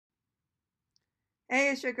Hey,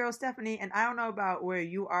 it's your girl Stephanie, and I don't know about where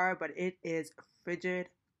you are, but it is frigid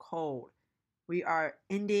cold. We are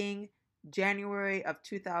ending January of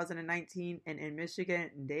 2019, and in Michigan,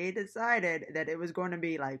 they decided that it was going to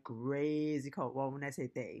be like crazy cold. Well, when I say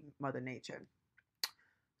they, Mother Nature.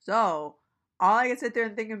 So, all I can sit there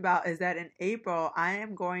and think about is that in April, I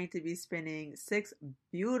am going to be spending 6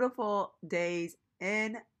 beautiful days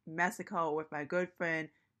in Mexico with my good friend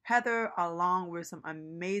Heather, along with some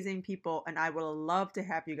amazing people. And I would love to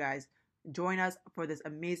have you guys join us for this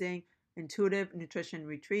amazing intuitive nutrition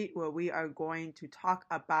retreat where we are going to talk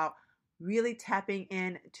about really tapping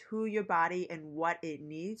in to your body and what it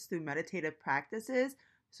needs through meditative practices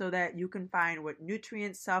so that you can find what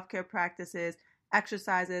nutrients, self-care practices,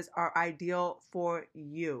 exercises are ideal for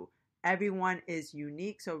you. Everyone is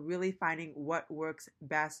unique, so really finding what works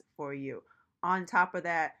best for you. On top of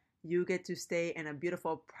that, you get to stay in a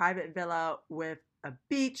beautiful private villa with a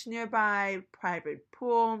beach nearby, private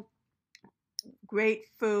pool, great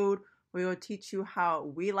food. We will teach you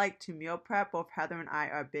how we like to meal prep. Both Heather and I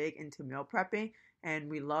are big into meal prepping, and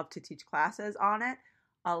we love to teach classes on it,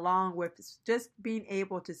 along with just being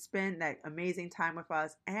able to spend that amazing time with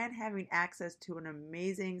us and having access to an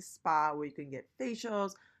amazing spa where you can get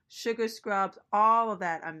facials, sugar scrubs, all of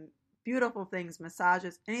that beautiful things,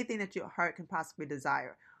 massages, anything that your heart can possibly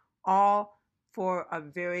desire, all for a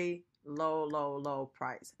very low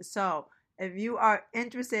price. So if you are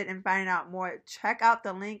interested in finding out more, check out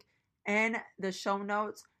the link in the show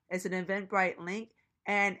notes. It's an Eventbrite link.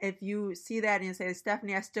 And if you see that and you say,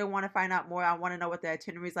 Stephanie, I still want to find out more. I want to know what the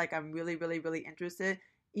itinerary is like. I'm really interested.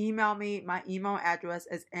 Email me. My email address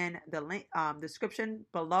is in the link description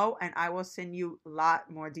below, and I will send you a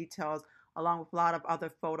lot more details along with a lot of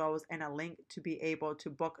other photos and a link to be able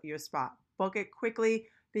to book your spot. Book it quickly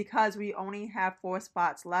because we only have 4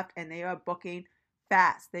 spots left and they are booking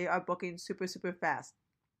fast. They are booking super fast.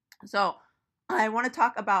 So I want to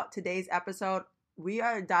talk about today's episode. We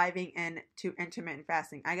are diving into intermittent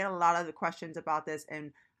fasting. I get a lot of the questions about this,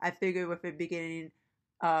 and I figure with the beginning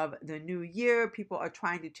of the new year, people are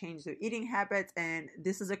trying to change their eating habits, and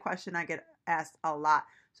this is a question I get asked a lot.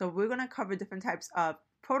 So we're going to cover different types of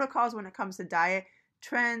protocols when it comes to diet,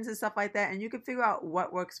 trends, and stuff like that, and you can figure out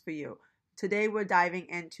what works for you. Today we're diving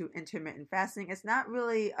into intermittent fasting. It's not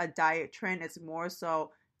really a diet trend, it's more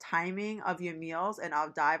so timing of your meals, and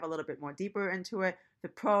I'll dive a little bit more deeper into it, the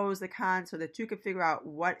pros, the cons, so that you can figure out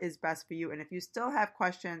what is best for you. And if you still have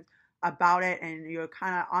questions about it and you're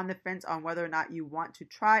kind of on the fence on whether or not you want to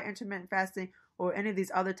try intermittent fasting or any of these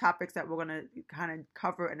other topics that we're going to kind of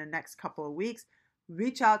cover in the next couple of weeks,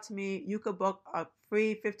 reach out to me. You could book a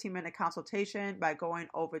free 15-minute consultation by going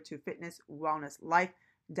over to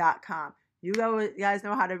fitnesswellnesslife.com. You guys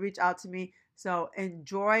know how to reach out to me. So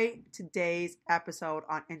enjoy today's episode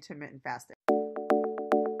on intermittent fasting.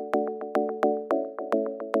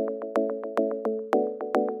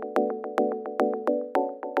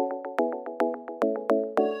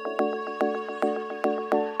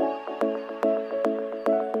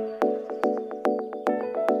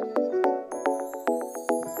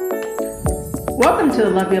 Welcome to the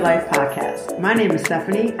Love Your Life podcast. My name is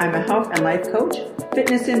Stephanie. I'm a health and life coach,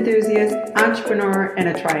 fitness enthusiast, entrepreneur, and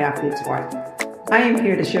a triathlete's wife. I am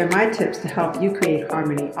here to share my tips to help you create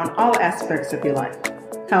harmony on all aspects of your life: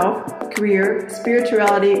 health, career,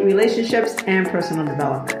 spirituality, relationships, and personal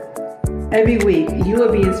development. Every week, you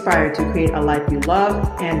will be inspired to create a life you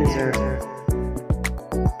love and deserve.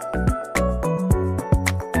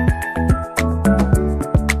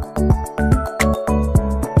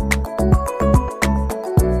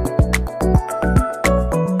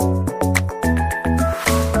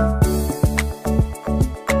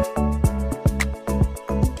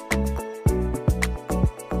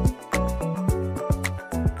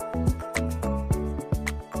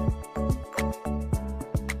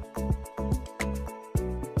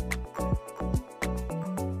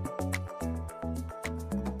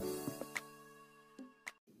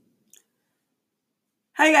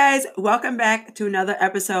 Hi guys, welcome back to another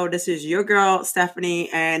episode. This is your girl Stephanie,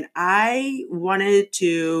 and I wanted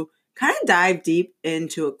to kind of dive deep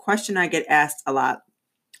into a question I get asked a lot,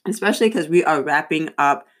 especially because we are wrapping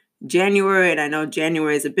up January, and I know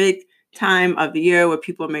January is a big time of the year where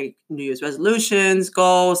people make New Year's resolutions,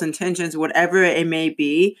 goals, intentions, whatever it may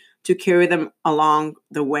be, to carry them along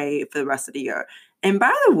the way for the rest of the year. And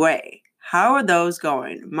by the way, how are those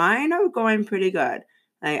going? Mine are going pretty good.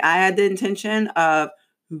 I had the intention of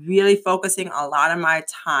really focusing a lot of my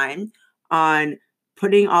time on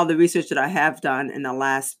putting all the research that I have done in the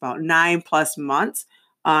last about 9+ months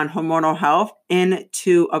on hormonal health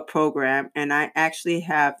into a program. And I actually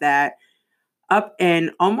have that up and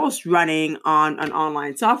almost running on an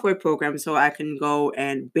online software program, so I can go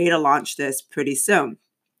and beta launch this pretty soon.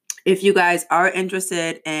 If you guys are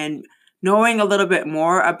interested in knowing a little bit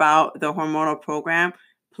more about the hormonal program,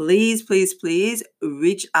 please, please, please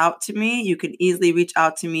reach out to me. You can easily reach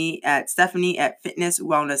out to me at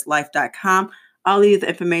Stephanie@fitnesswellnesslife.com. I'll leave the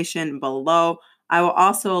information below. I will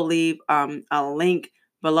also leave a link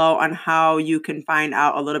below on how you can find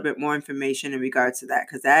out a little bit more information in regards to that,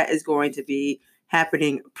 because that is going to be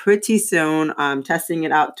happening pretty soon. I'm testing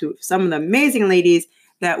it out to some of the amazing ladies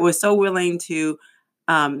that were so willing to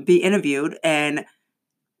be interviewed and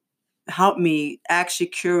help me actually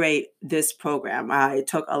curate this program. I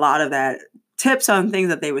took a lot of that tips on things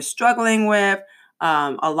that they were struggling with,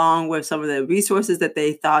 along with some of the resources that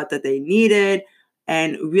they thought that they needed,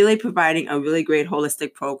 and really providing a really great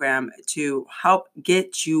holistic program to help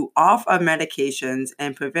get you off of medications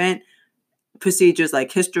and prevent procedures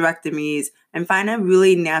like hysterectomies and find a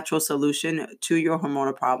really natural solution to your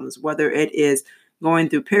hormonal problems, whether it is going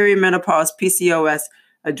through perimenopause, PCOS,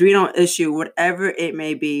 adrenal issue, whatever it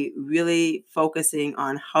may be, really focusing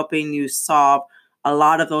on helping you solve a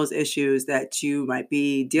lot of those issues that you might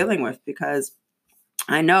be dealing with. Because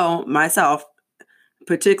I know myself,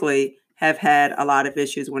 particularly, have had a lot of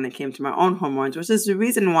issues when it came to my own hormones, which is the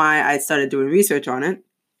reason why I started doing research on it.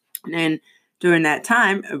 And during that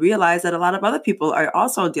time, I realized that a lot of other people are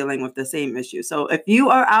also dealing with the same issue. So if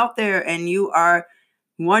you are out there and you are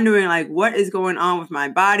wondering, like, what is going on with my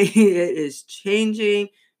body? It is changing.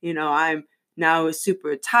 I'm now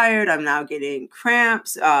super tired. I'm now getting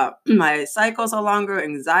cramps. My cycles are longer.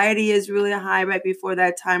 Anxiety is really high right before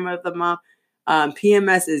that time of the month.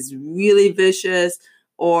 PMS is really vicious.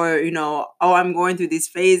 Or, I'm going through these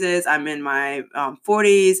phases. I'm in my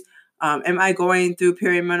 40s. Am I going through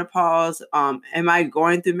perimenopause? Am I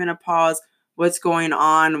going through menopause? What's going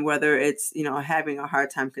on, whether it's, having a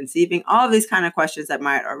hard time conceiving, all of these kind of questions that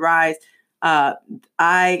might arise.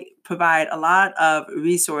 I provide a lot of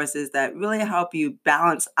resources that really help you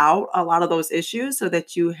balance out a lot of those issues so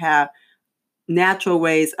that you have natural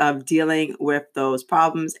ways of dealing with those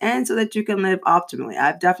problems and so that you can live optimally.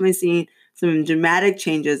 I've definitely seen some dramatic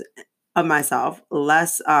changes of myself,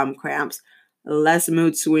 less cramps, less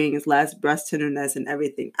mood swings, less breast tenderness, and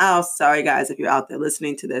everything else. Sorry, guys, if you're out there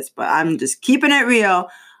listening to this, but I'm just keeping it real.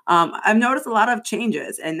 I've noticed a lot of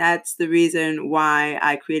changes, and that's the reason why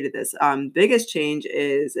I created this. Biggest change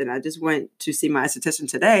is, and I just went to see my esthetician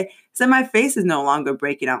today, is that my face is no longer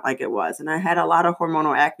breaking out like it was. And I had a lot of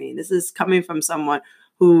hormonal acne. This is coming from someone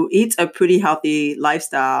who eats a pretty healthy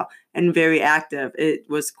lifestyle and very active. It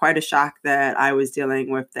was quite a shock that I was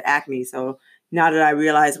dealing with the acne. So now that I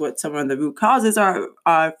realize what some of the root causes are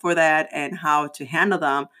for that and how to handle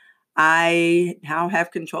them, I now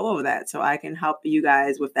have control over that. So I can help you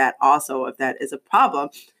guys with that also, if that is a problem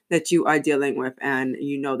that you are dealing with and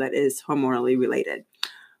that is hormonally related.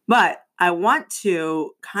 But I want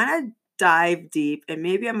to kind of dive deep, and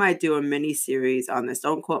maybe I might do a mini series on this.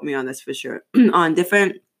 Don't quote me on this for sure, on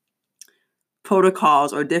different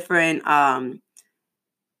protocols or different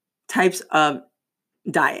types of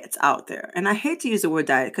diets out there. And I hate to use the word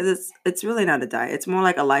diet because it's really not a diet. It's more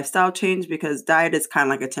like a lifestyle change, because diet is kind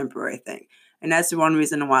of like a temporary thing. And that's the one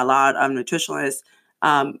reason why a lot of nutritionists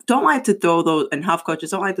don't like to throw those, and health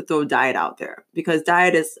coaches don't like to throw diet out there, because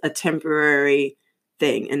diet is a temporary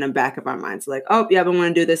thing in the back of our minds. Like, oh, yeah, I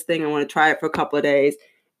want to do this thing. I want to try it for a couple of days.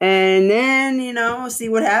 And then, see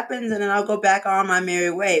what happens. And then I'll go back on my merry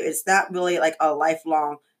way. It's not really like a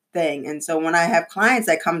lifelong thing. And so when I have clients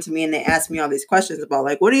that come to me and they ask me all these questions about,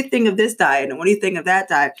 like, what do you think of this diet? And what do you think of that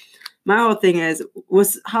diet? My whole thing is,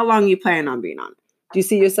 how long are you planning on being on? Do you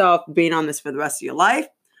see yourself being on this for the rest of your life?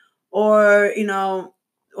 Or,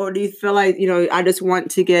 or do you feel like, I just want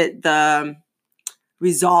to get the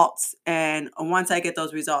results, and once I get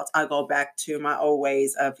those results, I'll go back to my old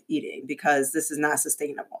ways of eating, because this is not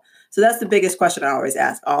sustainable. So that's the biggest question I always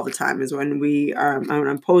ask all the time, is when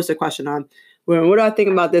I'm posed a question on, well, what do I think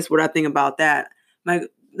about this? What do I think about that? My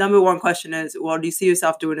number one question is, well, do you see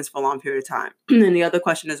yourself doing this for a long period of time? And the other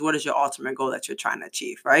question is, what is your ultimate goal that you're trying to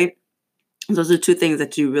achieve, right? Those are two things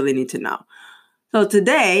that you really need to know. So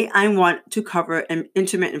today I want to cover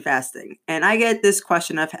intermittent fasting. And I get this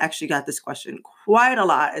question. I've actually got this question quite a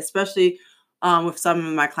lot, especially with some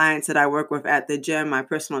of my clients that I work with at the gym, my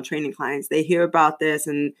personal training clients. They hear about this,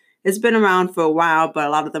 and it's been around for a while, but a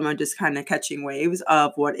lot of them are just kind of catching waves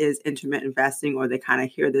of what is intermittent fasting, or they kind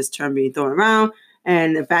of hear this term being thrown around,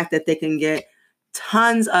 and the fact that they can get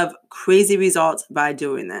tons of crazy results by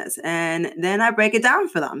doing this. And then I break it down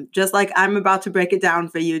for them, just like I'm about to break it down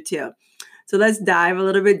for you too. So let's dive a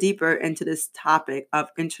little bit deeper into this topic of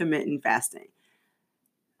intermittent fasting.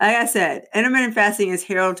 Like I said, intermittent fasting is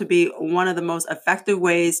heralded to be one of the most effective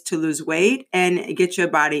ways to lose weight and get your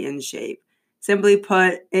body in shape. Simply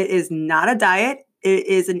put, it is not a diet, it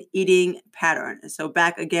is an eating pattern. So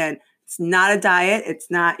back again, it's not a diet, it's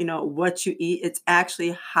not, what you eat, it's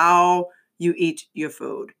actually how you eat your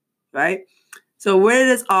food, right? So where did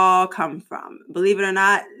this all come from? Believe it or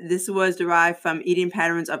not, this was derived from eating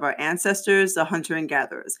patterns of our ancestors, the hunter and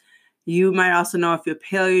gatherers. You might also know, if you're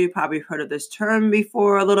paleo, you probably heard of this term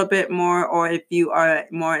before a little bit more, or if you are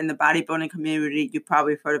more in the bodybuilding community, you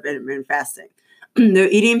probably heard of intermittent fasting. The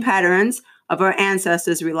eating patterns of our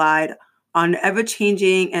ancestors relied on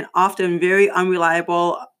ever-changing and often very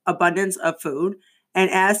unreliable abundance of food, and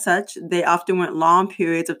as such, they often went long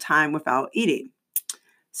periods of time without eating.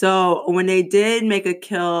 So when they did make a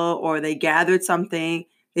kill or they gathered something,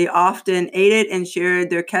 they often ate it and shared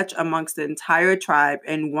their catch amongst the entire tribe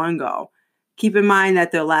in one go. Keep in mind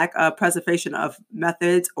that the lack of preservation of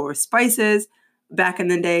methods or spices back in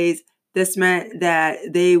the days, this meant that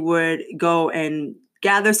they would go and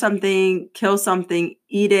gather something, kill something,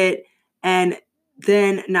 eat it, and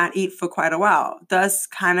then not eat for quite a while, thus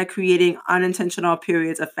kind of creating unintentional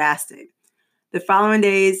periods of fasting. The following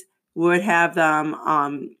days would have them,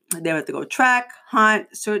 they would have to go track,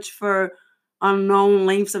 hunt, search for unknown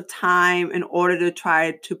lengths of time in order to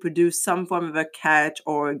try to produce some form of a catch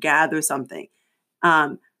or gather something.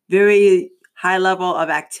 Very high level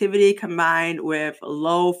of activity combined with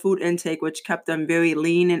low food intake, which kept them very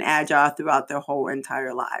lean and agile throughout their whole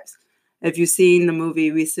entire lives. If you've seen the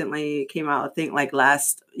movie recently, came out, I think like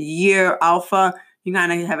last year, Alpha, you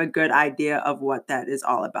kind of have a good idea of what that is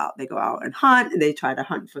all about. They go out and hunt, and they try to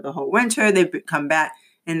hunt for the whole winter. They come back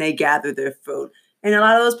and they gather their food. And a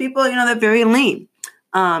lot of those people, they're very lean.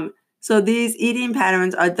 So these eating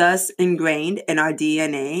patterns are thus ingrained in our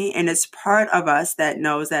DNA, and it's part of us that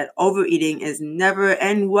knows that overeating is never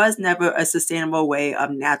and was never a sustainable way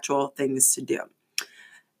of natural things to do.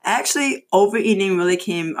 Actually, overeating really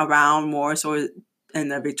came around more so in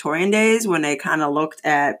the Victorian days, when they kind of looked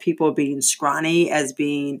at people being scrawny as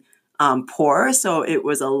being poor. So it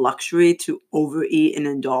was a luxury to overeat and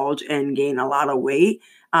indulge and gain a lot of weight.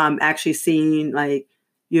 Actually seeing like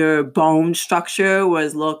your bone structure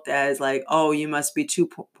was looked as like, oh, you must be too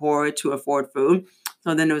poor to afford food.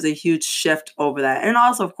 So then there was a huge shift over that. And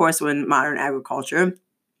also, of course, when modern agriculture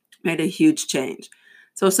made a huge change.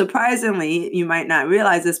 So surprisingly, you might not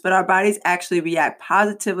realize this, but our bodies actually react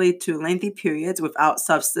positively to lengthy periods without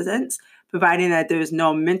substance, providing that there is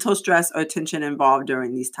no mental stress or tension involved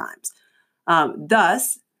during these times.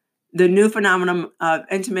 Thus, the new phenomenon of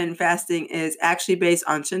intermittent fasting is actually based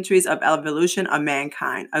on centuries of evolution of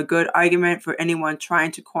mankind, a good argument for anyone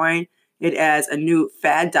trying to coin it as a new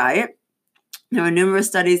fad diet. There are numerous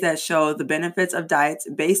studies that show the benefits of diets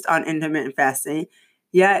based on intermittent fasting,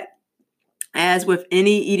 yet as with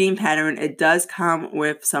any eating pattern, it does come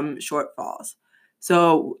with some shortfalls.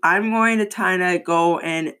 So I'm going to kind of go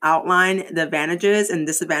and outline the advantages and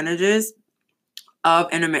disadvantages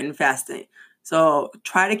of intermittent fasting. So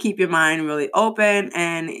try to keep your mind really open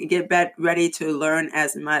and get ready to learn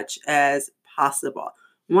as much as possible.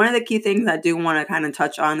 One of the key things I do want to kind of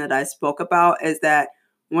touch on that I spoke about is that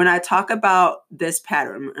when I talk about this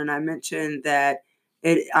pattern, and I mentioned that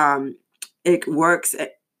it works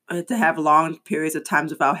to have long periods of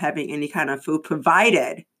times without having any kind of food,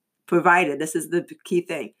 provided, this is the key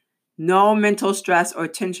thing, no mental stress or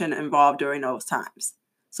tension involved during those times.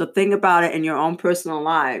 So think about it in your own personal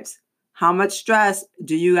lives. How much stress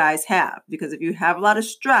do you guys have? Because if you have a lot of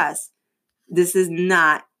stress, this is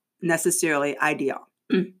not necessarily ideal.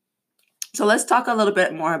 So let's talk a little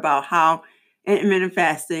bit more about how intermittent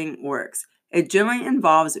fasting works. It generally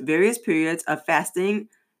involves various periods of fasting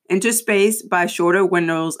interspaced by shorter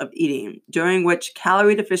windows of eating, during which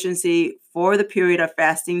calorie deficiency for the period of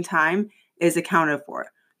fasting time is accounted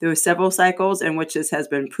for. There are several cycles in which this has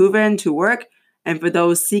been proven to work, and for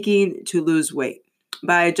those seeking to lose weight.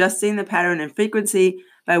 By adjusting the pattern and frequency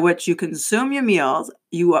by which you consume your meals,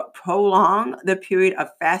 you prolong the period of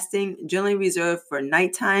fasting generally reserved for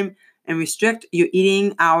nighttime and restrict your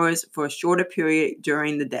eating hours for a shorter period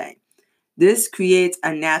during the day. This creates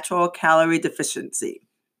a natural calorie deficiency.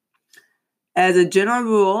 As a general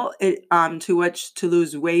rule, to which to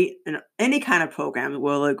lose weight in any kind of program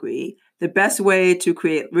will agree, the best way to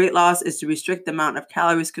create weight loss is to restrict the amount of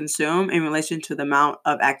calories consumed in relation to the amount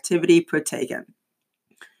of activity partaken.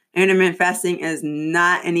 Intermittent fasting is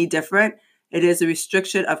not any different. It is a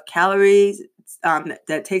restriction of calories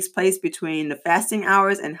that takes place between the fasting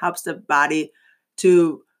hours and helps the body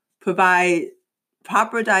to provide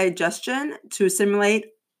proper digestion to assimilate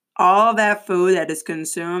all that food that is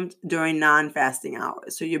consumed during non-fasting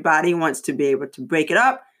hours. So your body wants to be able to break it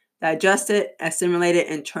up, digest it, assimilate it,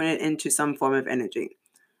 and turn it into some form of energy.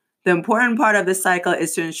 The important part of this cycle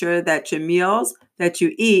is to ensure that your meals that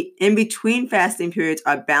you eat in between fasting periods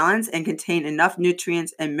are balanced and contain enough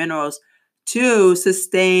nutrients and minerals to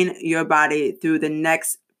sustain your body through the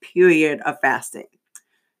next period of fasting.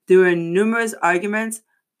 There are numerous arguments,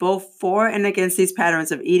 both for and against these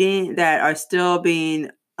patterns of eating, that are still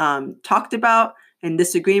being talked about in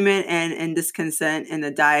disagreement and in disconsent in the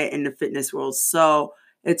diet and the fitness world. So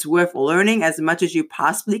it's worth learning as much as you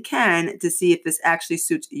possibly can to see if this actually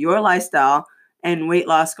suits your lifestyle and weight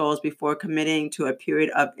loss goals before committing to a period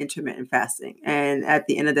of intermittent fasting. And at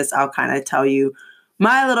the end of this, I'll kind of tell you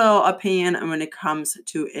my little opinion when it comes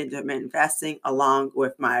to intermittent fasting, along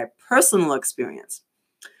with my personal experience.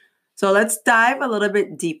 So let's dive a little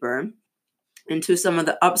bit deeper into some of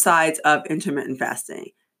the upsides of intermittent fasting.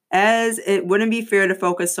 As it wouldn't be fair to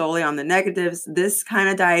focus solely on the negatives, this kind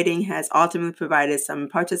of dieting has ultimately provided some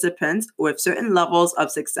participants with certain levels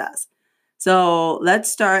of success. So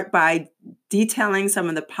let's start by detailing some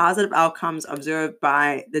of the positive outcomes observed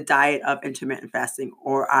by the diet of intermittent fasting,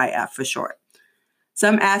 or IF for short.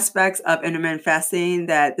 Some aspects of intermittent fasting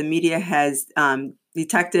that the media has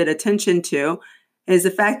detected attention to is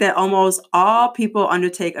the fact that almost all people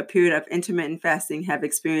undertake a period of intermittent fasting have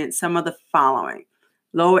experienced some of the following: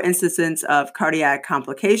 lower incidence of cardiac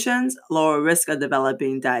complications, lower risk of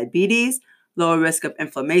developing diabetes, lower risk of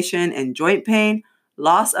inflammation and joint pain,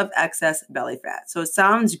 loss of excess belly fat. So it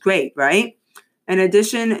sounds great, right? In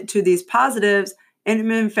addition to these positives,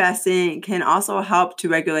 intermittent fasting can also help to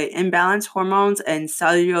regulate imbalanced hormones and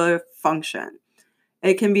cellular function.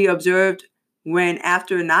 It can be observed when,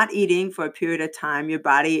 after not eating for a period of time, your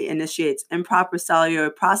body initiates improper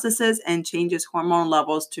cellular processes and changes hormone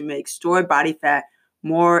levels to make stored body fat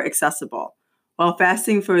more accessible. While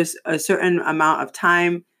fasting for a certain amount of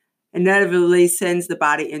time inevitably sends the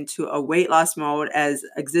body into a weight loss mode as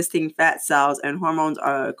existing fat cells and hormones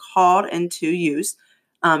are called into use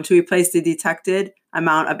to replace the detected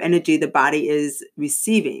amount of energy the body is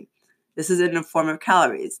receiving. This is in the form of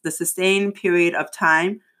calories. The sustained period of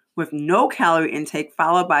time with no calorie intake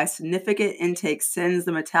followed by significant intake sends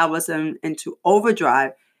the metabolism into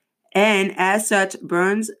overdrive, and as such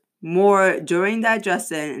burns more during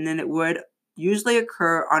digestion than it would usually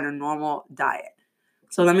occur on a normal diet.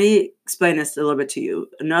 So let me explain this a little bit to you.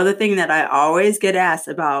 Another thing that I always get asked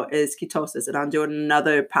about is ketosis, and I'm doing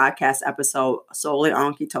another podcast episode solely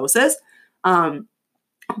on ketosis.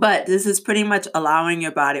 But this is pretty much allowing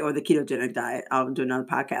your body, or the ketogenic diet. I'll do another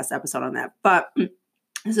podcast episode on that. But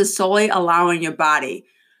this is solely allowing your body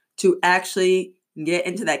to actually get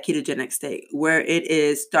into that ketogenic state where it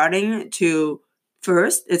is starting to,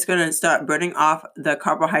 first, it's going to start burning off the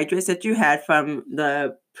carbohydrates that you had from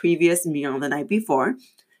the previous meal the night before.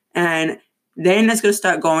 And then it's going to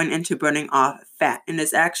start going into burning off fat. And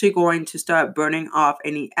it's actually going to start burning off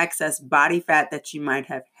any excess body fat that you might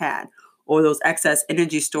have had, or those excess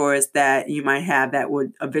energy stores that you might have that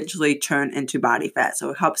would eventually turn into body fat.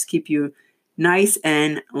 So it helps keep you nice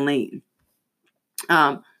and lean.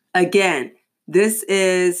 Again, this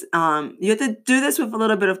is, you have to do this with a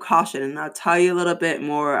little bit of caution, and I'll tell you a little bit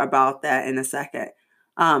more about that in a second.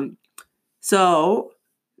 So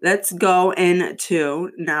let's go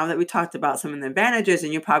into, now that we talked about some of the advantages,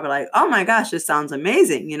 and you're probably like, oh my gosh, this sounds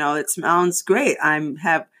amazing. You know, it sounds great. I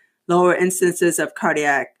have lower instances of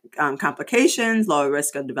cardiac complications, lower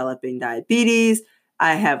risk of developing diabetes.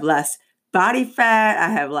 I have less body fat.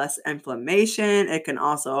 I have less inflammation. It can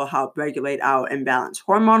also help regulate our imbalanced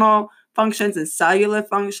hormonal functions and cellular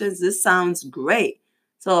functions. This sounds great.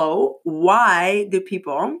 So why do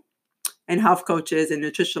people and health coaches and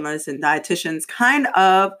nutritionists and dietitians kind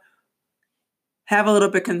of have a little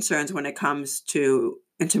bit concerns when it comes to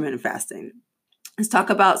intermittent fasting? Let's talk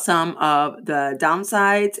about some of the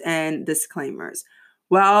downsides and disclaimers.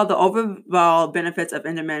 While the overall benefits of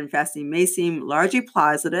intermittent fasting may seem largely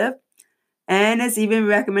positive, and is even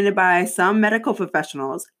recommended by some medical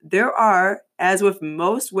professionals, there are, as with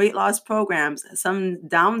most weight loss programs, some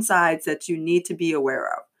downsides that you need to be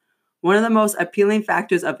aware of. One of the most appealing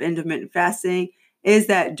factors of intermittent fasting is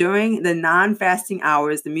that during the non-fasting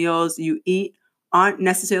hours, the meals you eat aren't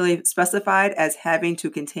necessarily specified as having to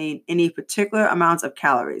contain any particular amounts of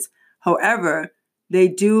calories. However, they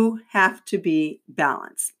do have to be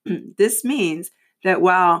balanced. This means that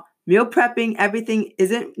while meal prepping everything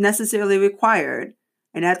isn't necessarily required,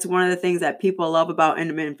 and that's one of the things that people love about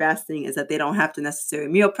intermittent fasting, is that they don't have to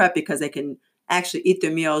necessarily meal prep because they can actually eat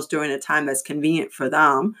their meals during a time that's convenient for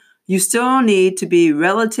them. You still need to be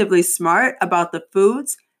relatively smart about the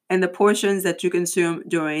foods and the portions that you consume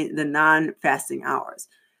during the non-fasting hours.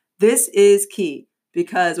 This is key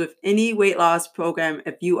because with any weight loss program,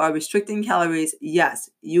 if you are restricting calories, yes,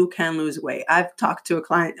 you can lose weight. I've talked to a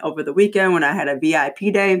client over the weekend when I had a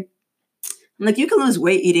VIP day. I'm like, you can lose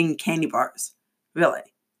weight eating candy bars, really.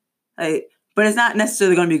 But it's not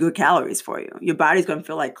necessarily going to be good calories for you. Your body's going to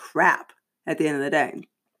feel like crap at the end of the day.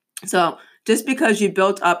 So just because you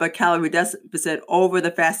built up a calorie deficit over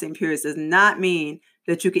the fasting periods does not mean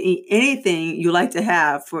that you can eat anything you like to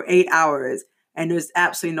have for 8 hours and there's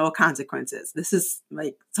absolutely no consequences. This is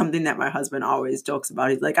like something that my husband always jokes about.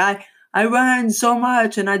 He's like, I run so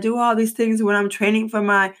much and I do all these things when I'm training for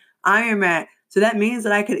my Ironman. So that means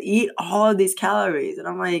that I could eat all of these calories. And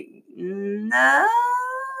I'm like, nah.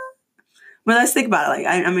 But let's think about it.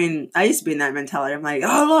 Like, I mean, I used to be in that mentality. I'm like,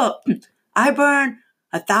 oh, look, I burn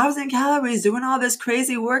 1,000 calories doing all this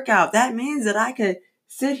crazy workout. That means that I could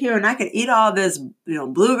sit here and I could eat all this,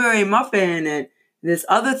 blueberry muffin and this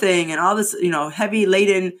other thing and all this, heavy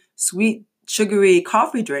laden, sweet, sugary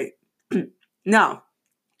coffee drink. No,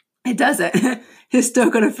 it doesn't. It's still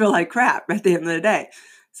going to feel like crap at the end of the day.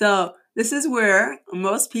 So this is where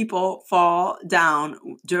most people fall down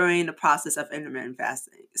during the process of intermittent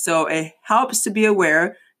fasting. So it helps to be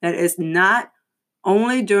aware that it's not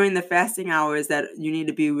only during the fasting hours that you need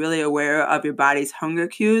to be really aware of your body's hunger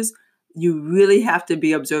cues. You really have to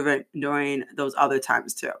be observant during those other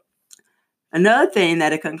times too. Another thing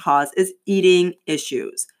that it can cause is eating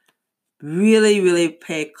issues. Really, really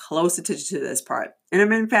pay close attention to this part.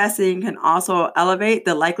 Intermittent fasting can also elevate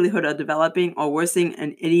the likelihood of developing or worsening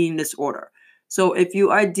an eating disorder. So if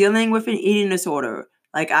you are dealing with an eating disorder,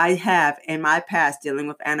 like I have in my past dealing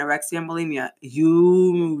with anorexia and bulimia,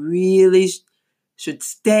 you really should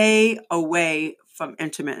stay away from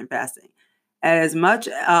intermittent fasting. As much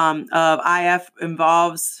of IF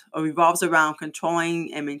revolves around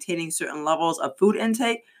controlling and maintaining certain levels of food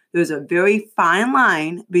intake, there's a very fine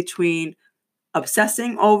line between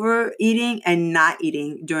obsessing over eating and not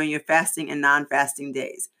eating during your fasting and non-fasting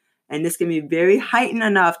days. And this can be very heightened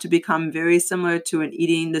enough to become very similar to an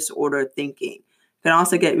eating disorder thinking. It can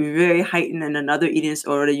also get very heightened in another eating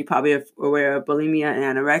disorder that you probably are aware of, bulimia and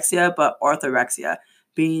anorexia, but orthorexia,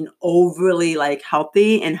 being overly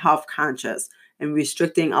healthy and health conscious and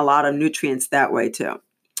restricting a lot of nutrients that way too.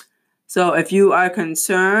 So if you are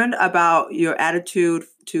concerned about your attitude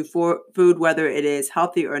to food, whether it is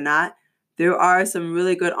healthy or not, there are some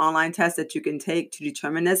really good online tests that you can take to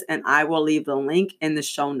determine this, and I will leave the link in the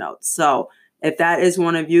show notes. So if that is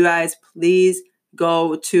one of you guys, please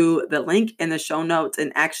go to the link in the show notes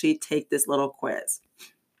and actually take this little quiz.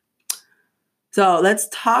 So let's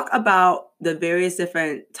talk about the various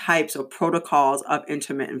different types or protocols of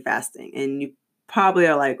intermittent fasting. And you probably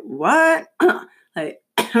are like, what? I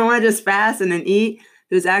want to just fast and then eat?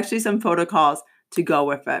 There's actually some protocols to go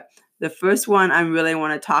with it. The first one I really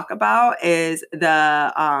want to talk about is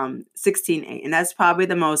the 16-8, and that's probably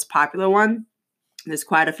the most popular one. There's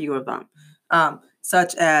quite a few of them,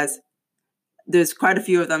 such as like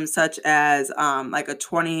a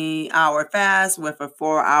 20-hour fast with a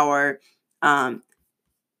 4-hour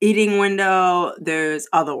eating window. There's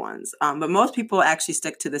other ones, but most people actually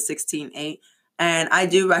stick to the 16-8. And I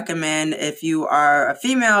do recommend, if you are a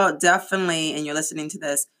female, definitely, and you're listening to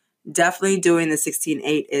this, definitely doing the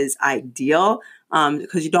 16-8 is ideal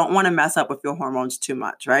because you don't want to mess up with your hormones too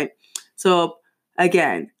much, right? So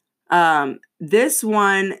again, this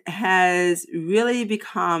one has really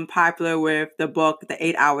become popular with the book, The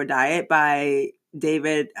 8-Hour Diet by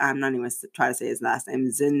David, I'm not even trying to say his last name,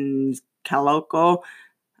 Zincalco.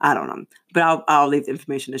 I don't know, but I'll leave the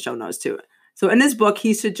information in the show notes too. So in this book,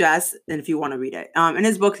 he suggests, and if you want to read it, in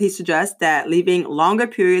his book, he suggests that leaving longer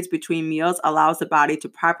periods between meals allows the body to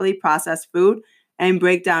properly process food and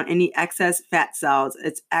break down any excess fat cells.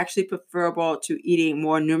 It's actually preferable to eating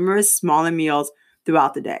more numerous smaller meals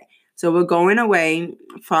throughout the day. So we're going away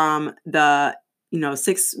from the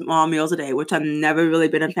 6 small meals a day, which I've never really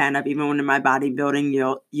been a fan of, even when in my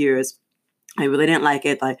bodybuilding years. I really didn't like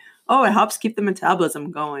it. Like, oh, it helps keep the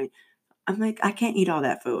metabolism going. I'm like, I can't eat all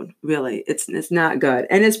that food. Really, it's not good.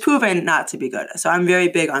 And it's proven not to be good. So I'm very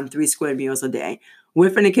big on 3 square meals a day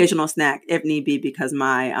with an occasional snack if need be, because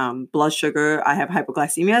my blood sugar, I have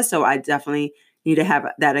hypoglycemia. So I definitely need to have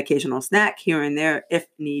that occasional snack here and there if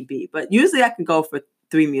need be. But usually I can go for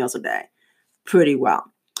 3 meals a day pretty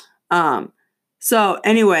well. So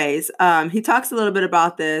anyways, he talks a little bit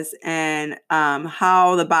about this and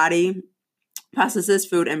how the body processes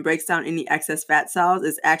food and breaks down any excess fat cells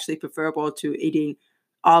is actually preferable to eating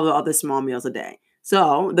all the other small meals a day.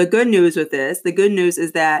 So the good news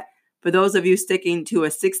is that for those of you sticking to a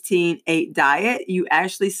 16-8 diet, you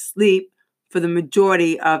actually sleep for the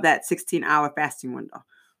majority of that 16-hour fasting window.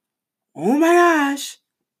 Oh my gosh,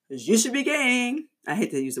 you should be gaining. I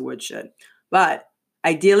hate to use the word should, but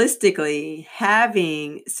idealistically,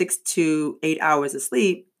 having 6 to 8 hours of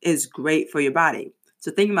sleep is great for your body.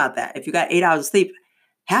 So think about that. If you got 8 hours of sleep,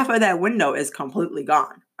 half of that window is completely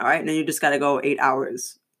gone. All right. And then you just got to go 8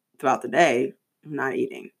 hours throughout the day not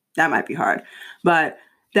eating. That might be hard. But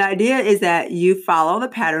the idea is that you follow the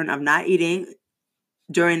pattern of not eating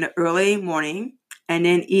during the early morning and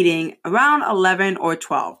then eating around 11 or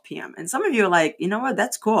 12 p.m. And some of you are like, you know what?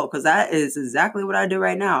 That's cool because that is exactly what I do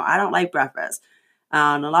right now. I don't like breakfast.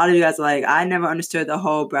 A lot of you guys are like, I never understood the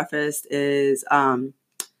whole breakfast is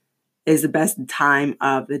the best time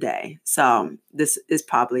of the day. So this is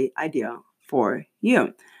probably ideal for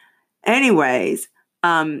you. Anyways,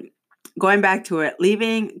 going back to it,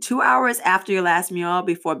 leaving 2 hours after your last meal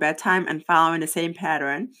before bedtime and following the same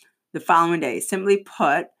pattern the following day. Simply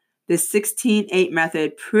put, this 16-8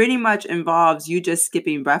 method pretty much involves you just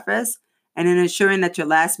skipping breakfast and then ensuring that your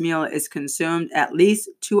last meal is consumed at least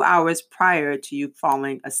 2 hours prior to you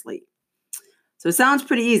falling asleep. So it sounds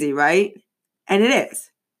pretty easy, right? And it is.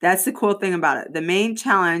 That's the cool thing about it. The main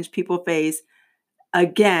challenge people face,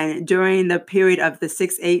 again, during the period of the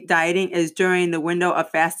 6-8 dieting is during the window of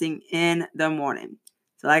fasting in the morning.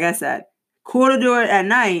 So like I said, cool to do it at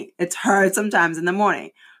night. It's hard sometimes in the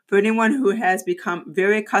morning. For anyone who has become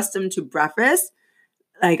very accustomed to breakfast,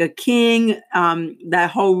 like a king,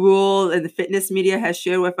 that whole rule in the fitness media has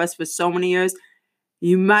shared with us for so many years,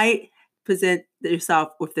 you might present yourself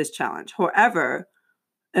with this challenge. However,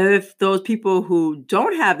 if those people who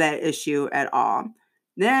don't have that issue at all,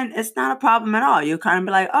 then it's not a problem at all. You kind of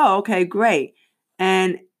be like, oh, okay, great.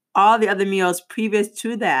 And all the other meals previous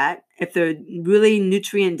to that, if they're really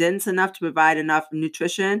nutrient dense enough to provide enough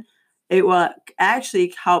nutrition, it will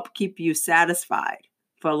actually help keep you satisfied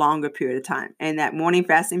for a longer period of time. And that morning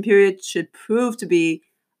fasting period should prove to be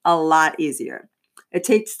a lot easier. It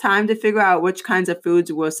takes time to figure out which kinds of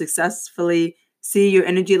foods will successfully see your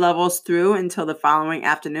energy levels through until the following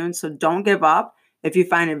afternoon. So don't give up if you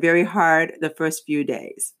find it very hard the first few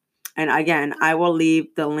days. And again, I will leave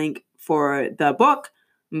the link for the book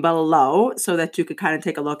below so that you could kind of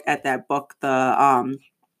take a look at that book. The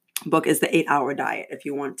book is the 8-Hour Diet if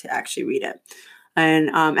you want to actually read it. And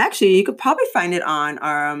actually, you could probably find it on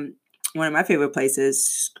one of my favorite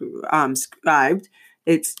places, Scribd.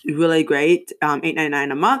 It's really great.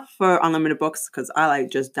 $8.99 a month for unlimited books because I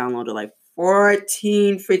just downloaded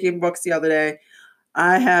 14 freaking books the other day.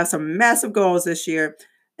 I have some massive goals this year.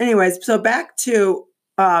 Anyways, so back to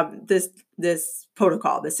this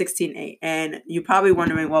protocol, the 16-8. And you're probably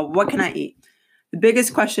wondering, well, what can I eat? The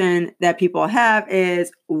biggest question that people have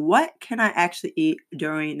is, what can I actually eat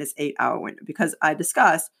during this 8-hour window? Because I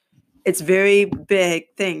discussed, it's a very big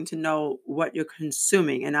thing to know what you're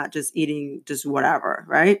consuming and not just eating just whatever,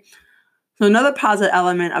 right? So another positive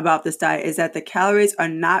element about this diet is that the calories are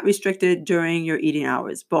not restricted during your eating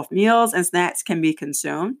hours. Both meals and snacks can be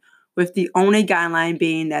consumed, with the only guideline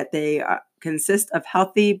being that they consist of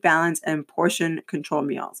healthy, balanced, and portion control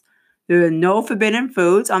meals. There are no forbidden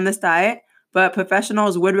foods on this diet, but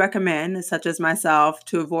professionals would recommend, such as myself,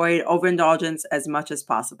 to avoid overindulgence as much as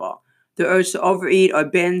possible. The urge to overeat or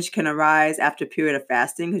binge can arise after a period of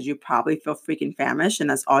fasting because you probably feel freaking famished and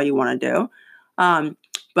that's all you want to do.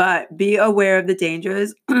 But be aware of the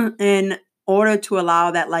dangers in order to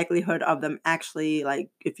allow that likelihood of them actually,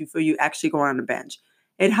 for you actually going on a binge.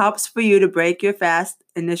 It helps for you to break your fast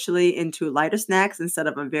initially into lighter snacks instead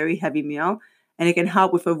of a very heavy meal, and it can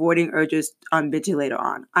help with avoiding urges on binging later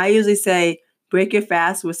on. I usually say break your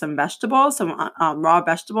fast with some vegetables, some raw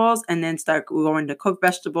vegetables, and then start going to cooked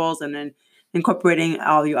vegetables and then incorporating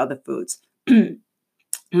all your other foods.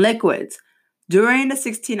 Liquids. During the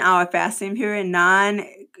 16-hour fasting period,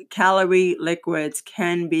 non-calorie liquids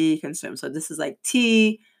can be consumed. So this is like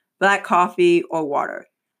tea, black coffee, or water.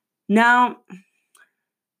 Now,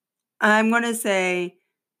 I'm going to say,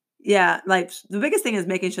 the biggest thing is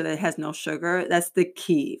making sure that it has no sugar. That's the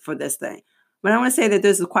key for this thing. But I want to say that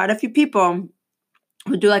there's quite a few people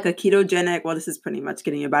who do a ketogenic, well, this is pretty much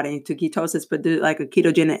getting your body into ketosis, but do a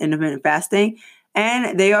ketogenic intermittent fasting.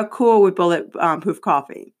 And they are cool with bulletproof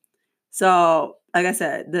coffee. So, like I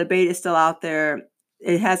said, the debate is still out there.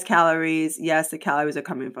 It has calories. Yes, the calories are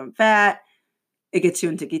coming from fat. It gets you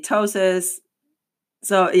into ketosis.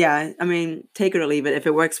 So, yeah, take it or leave it. If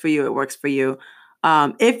it works for you, it works for you.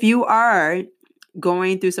 If you are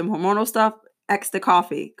going through some hormonal stuff, X the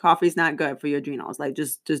coffee. Coffee's not good for your adrenals.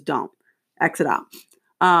 Just don't. X it out.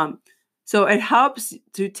 So it helps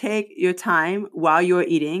to take your time while you're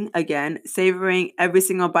eating, again, savoring every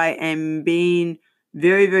single bite and being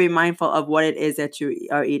very, very mindful of what it is that you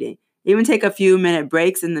are eating. Even take a few minute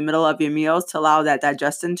breaks in the middle of your meals to allow that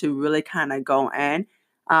digestion to really kind of go in,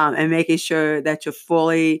 and making sure that you're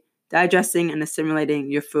fully digesting and assimilating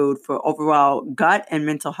your food for overall gut and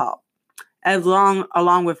mental health,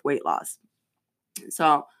 along with weight loss.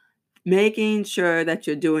 So making sure that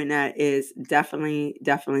you're doing that is definitely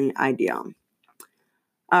ideal.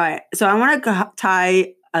 All right, so I want to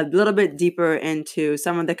tie a little bit deeper into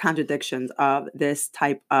some of the contradictions of this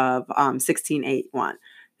type of 1681.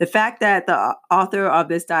 The fact that the author of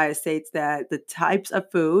this diet states that the types of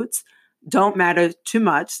foods don't matter too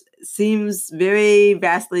much seems very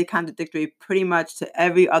vastly contradictory pretty much to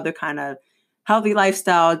every other kind of healthy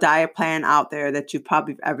lifestyle diet plan out there that you've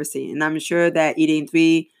probably ever seen. And I'm sure that eating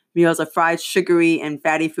 3 meals of fried, sugary, and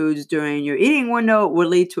fatty foods during your eating window would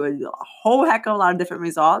lead to a whole heck of a lot of different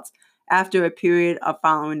results after a period of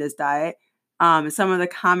following this diet. Some of the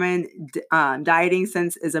common dieting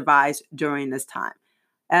since is advised during this time.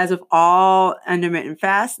 As with all intermittent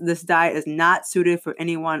fasts, this diet is not suited for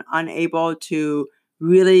anyone unable to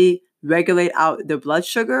really regulate out their blood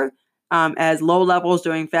sugar, as low levels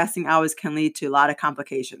during fasting hours can lead to a lot of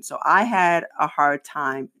complications. So I had a hard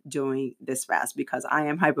time doing this fast because I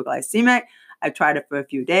am hypoglycemic. I tried it for a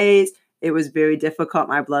few days. It was very difficult.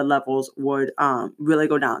 My blood levels would really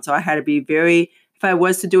go down. So I had to be if I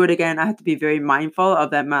was to do it again, I had to be very mindful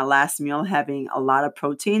of that my last meal having a lot of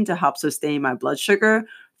protein to help sustain my blood sugar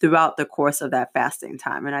throughout the course of that fasting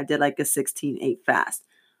time. And I did like a 16-8 fast.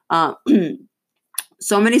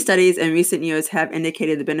 So many studies in recent years have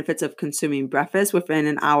indicated the benefits of consuming breakfast within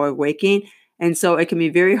an hour of waking. And so it can be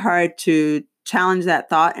very hard to challenge that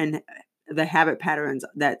thought and the habit patterns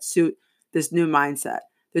that suit this new mindset.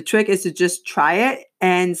 The trick is to just try it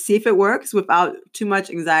and see if it works without too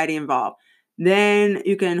much anxiety involved. Then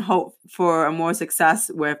you can hope for a more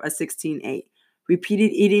success with a 16-8.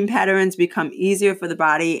 Repeated eating patterns become easier for the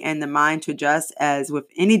body and the mind to adjust, as with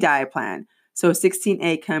any diet plan. So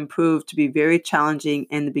 16-8 can prove to be very challenging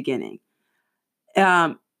in the beginning.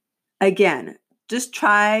 Again, just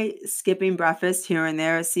try skipping breakfast here and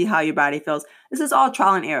there, see how your body feels. This is all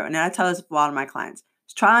trial and error. And I tell this to a lot of my clients.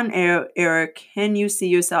 It's trial and error. Can you see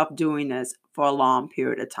yourself doing this for a long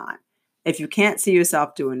period of time? If you can't see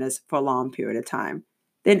yourself doing this for a long period of time,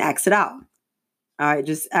 then exit out. All right,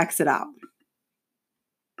 just exit out.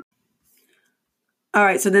 All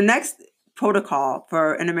right, so the next protocol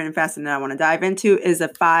for intermittent fasting that I want to dive into is a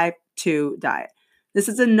 5-2 diet. This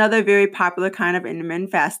is another very popular kind of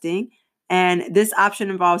intermittent fasting, and this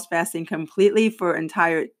option involves fasting completely for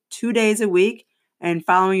entire 2 days a week and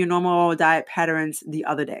following your normal diet patterns the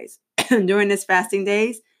other days. During this fasting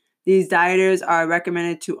days, these dieters are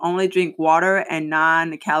recommended to only drink water and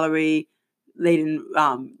non-calorie laden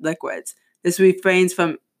liquids. This refrains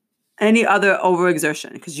from any other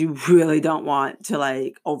overexertion because you really don't want to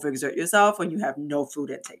overexert yourself when you have no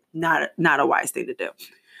food intake. Not a wise thing to do.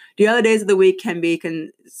 The other days of the week can be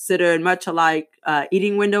considered much alike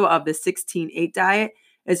eating window of the 16-8 diet,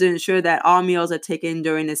 is to ensure that all meals are taken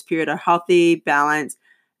during this period are healthy, balanced,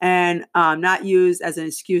 and not used as an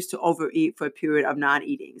excuse to overeat for a period of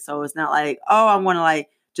non-eating. So it's not like, oh, I want to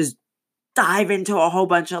just dive into a whole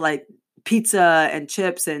bunch of pizza and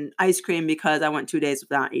chips and ice cream because I went 2 days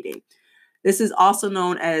without eating. This is also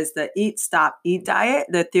known as the eat, stop, eat diet.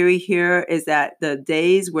 The theory here is that the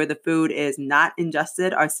days where the food is not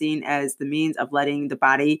ingested are seen as the means of letting the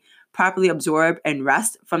body properly absorb and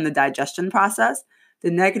rest from the digestion process. The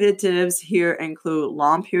negatives here include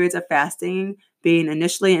long periods of fasting being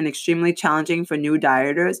initially and extremely challenging for new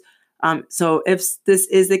dieters. So if this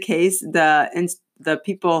is the case, the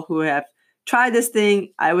people who have try this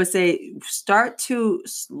thing, I would say start to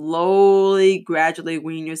slowly, gradually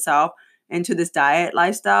wean yourself into this diet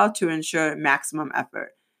lifestyle to ensure maximum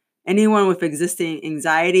effort. Anyone with existing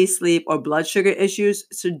anxiety, sleep, or blood sugar issues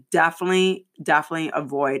should definitely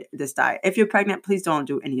avoid this diet. If you're pregnant, please don't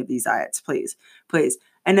do any of these diets, please.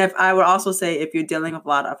 And if I would also say if you're dealing with a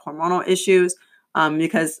lot of hormonal issues,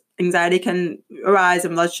 because anxiety can arise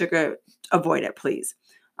and blood sugar, avoid it, please.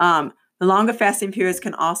 The longer fasting periods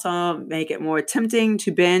can also make it more tempting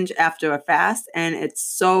to binge after a fast, and it's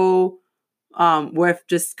so worth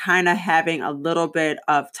just kind of having a little bit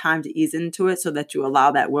of time to ease into it so that you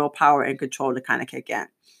allow that willpower and control to kind of kick in.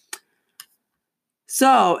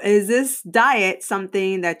 So is this diet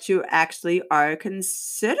something that you actually are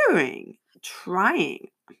considering trying?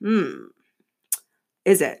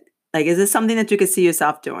 Is it? Is this something that you could see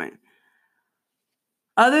yourself doing?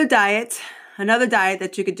 Another diet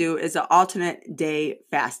that you could do is an alternate day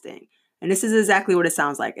fasting. And this is exactly what it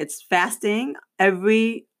sounds like. It's fasting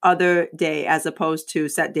every other day as opposed to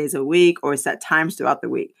set days a week or set times throughout the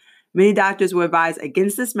week. Many doctors will advise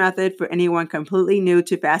against this method for anyone completely new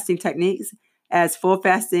to fasting techniques, as full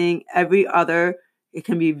fasting every other, it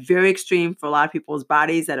can be very extreme for a lot of people's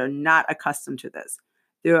bodies that are not accustomed to this.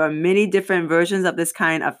 There are many different versions of this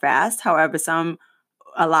kind of fast. However, some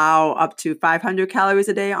allow up to 500 calories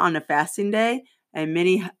a day on a fasting day, and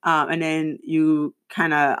many, and then you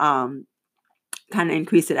kind of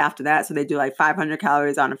increase it after that. So they do like 500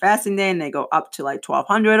 calories on a fasting day, and they go up to like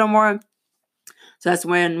 1,200 or more. So that's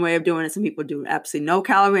one way of doing it. Some people do absolutely no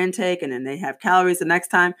calorie intake, and then they have calories the next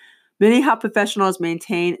time. Many health professionals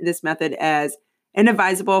maintain this method as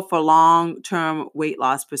inadvisable for long-term weight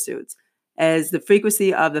loss pursuits, as the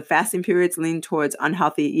frequency of the fasting periods lean towards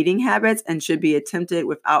unhealthy eating habits and should be attempted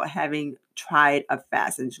without having tried a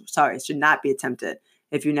fast. And sorry, it should not be attempted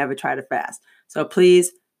if you never tried a fast. So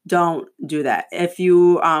please don't do that. If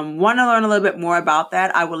you want to learn a little bit more about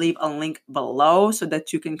that, I will leave a link below so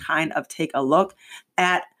that you can kind of take a look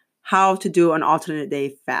at how to do an alternate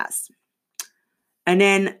day fast. And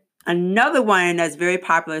then another one that's very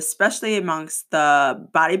popular, especially amongst the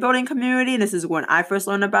bodybuilding community, and this is when I first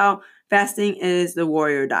learned about fasting, is the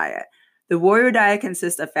warrior diet. The warrior diet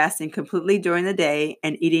consists of fasting completely during the day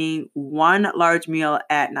and eating one large meal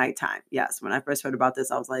at nighttime. Yes, when I first heard about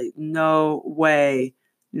this, I was like, no way.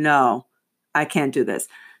 No, I can't do this.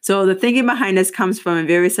 So the thinking behind this comes from a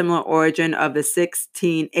very similar origin of the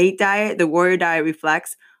 16-8 diet. The warrior diet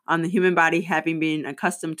reflects on the human body having been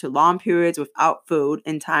accustomed to long periods without food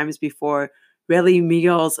in times before ready-made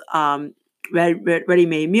meals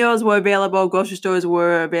were available, grocery stores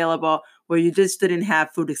were available, where you just didn't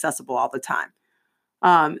have food accessible all the time.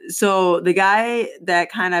 So the guy that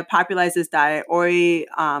kind of popularized this diet, Ori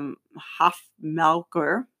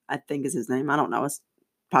Hofmelker, I think is his name. I don't know.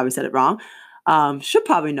 Probably said it wrong. Should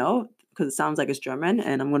probably know because it sounds like it's German,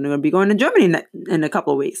 and I'm going to be going to Germany in a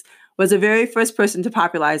couple of weeks. Was the very first person to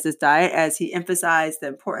popularize this diet, as he emphasized the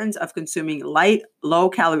importance of consuming light,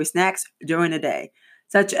 low-calorie snacks during the day,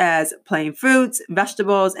 such as plain fruits,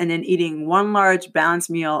 vegetables, and then eating one large balanced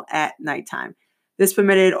meal at nighttime. This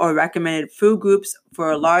permitted or recommended food groups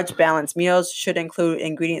for large balanced meals should include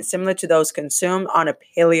ingredients similar to those consumed on a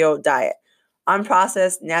paleo diet,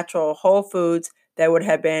 unprocessed, natural whole foods that would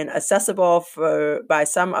have been accessible by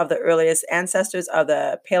some of the earliest ancestors of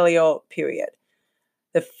the paleo period.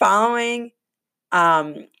 The following,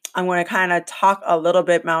 I'm going to kind of talk a little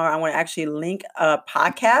bit more. I'm going to actually link a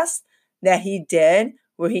podcast that he did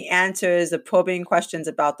where he answers the probing questions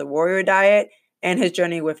about the warrior diet and his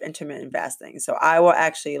journey with intermittent fasting. So I will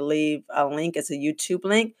actually leave a link. It's a YouTube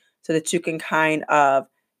link so that you can kind of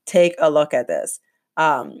take a look at this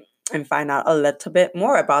and find out a little bit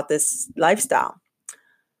more about this lifestyle.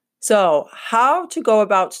 So how to go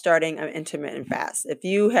about starting an intermittent fast. If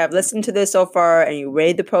you have listened to this so far and you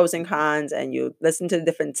weighed the pros and cons and you listen to the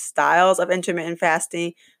different styles of intermittent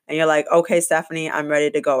fasting and you're like, okay, Stephanie, I'm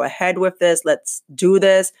ready to go ahead with this. Let's do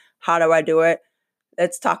this. How do I do it?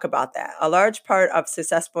 Let's talk about that. A large part of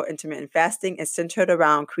successful intermittent fasting is centered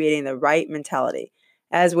around creating the right mentality.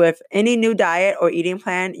 As with any new diet or eating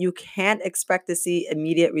plan, you can't expect to see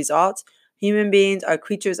immediate results. Human beings are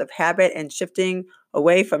creatures of habit, and shifting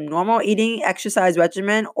away from normal eating exercise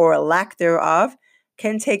regimen or a lack thereof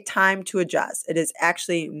can take time to adjust. It is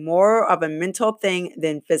actually more of a mental thing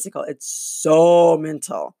than physical. It's so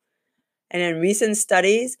mental. And in recent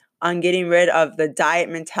studies on getting rid of the diet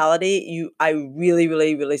mentality, I really,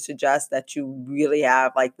 really, really suggest that you really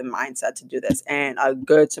have like the mindset to do this and a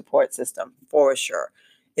good support system for sure.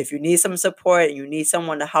 If you need some support and you need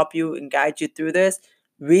someone to help you and guide you through this,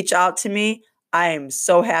 reach out to me. I am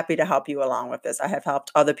so happy to help you along with this. I have helped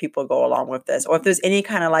other people go along with this. Or if there's any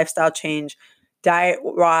kind of lifestyle change,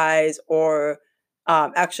 diet-wise or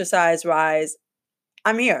exercise-wise,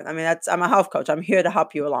 I'm here. I mean, I'm a health coach. I'm here to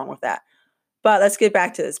help you along with that. But let's get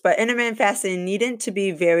back to this. But intermittent fasting needn't to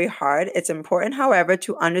be very hard. It's important, however,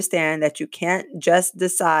 to understand that you can't just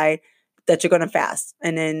decide that you're going to fast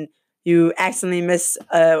and then you accidentally miss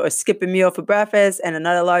or skip a meal for breakfast and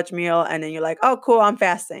another large meal, and then you're like, oh, cool, I'm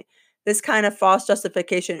fasting. This kind of false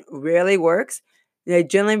justification rarely works. They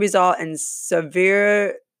generally result in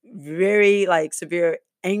severe, very severe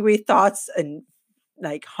angry thoughts and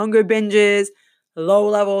like hunger binges, low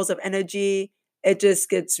levels of energy. It just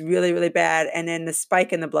gets really, really bad. And then the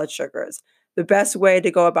spike in the blood sugars. The best way to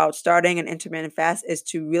go about starting an intermittent fast is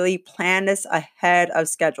to really plan this ahead of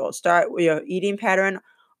schedule. Start with your eating pattern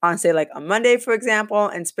on, say, like a Monday, for example,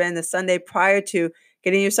 and spend the Sunday prior to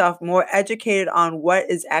getting yourself more educated on what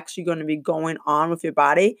is actually going to be going on with your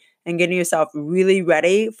body and getting yourself really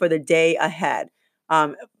ready for the day ahead.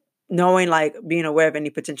 Knowing, like, being aware of any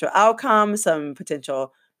potential outcomes, some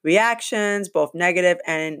potential reactions, both negative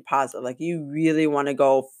and positive. Like, you really want to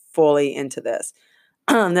go fully into this.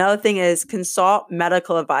 The other thing is consult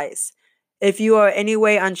medical advice. If you are any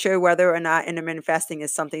way unsure whether or not intermittent fasting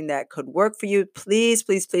is something that could work for you, please,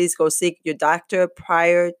 please, please go seek your doctor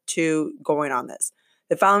prior to going on this.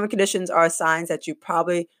 The following conditions are signs that you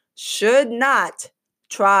probably should not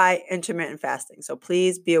try intermittent fasting. So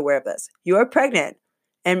please be aware of this. You are pregnant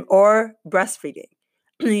or breastfeeding.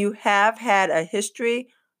 You have had a history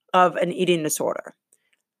of an eating disorder.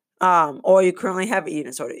 Or you currently have eating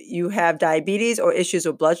disorder. You have diabetes or issues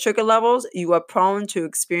with blood sugar levels. You are prone to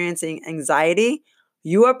experiencing anxiety.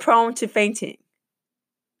 You are prone to fainting.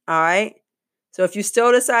 All right. So if you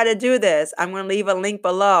still decide to do this, I'm going to leave a link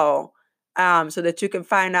below so that you can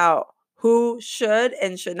find out who should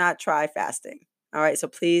and should not try fasting. All right. So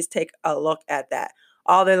please take a look at that.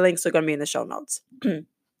 All the links are going to be in the show notes.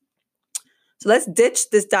 So let's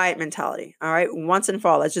ditch this diet mentality. All right. Once and for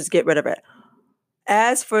all, let's just get rid of it.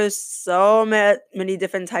 As for so many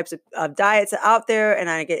different types of diets out there,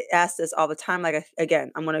 and I get asked this all the time, like,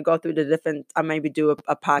 again, I'm going to go through the different, I maybe do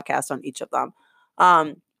a podcast on each of them.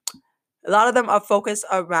 A lot of them are focused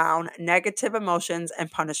around negative emotions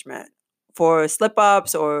and punishment for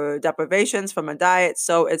slip-ups or deprivations from a diet.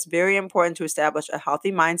 So it's very important to establish a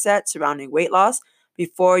healthy mindset surrounding weight loss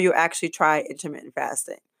before you actually try intermittent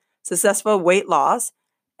fasting. Successful weight loss,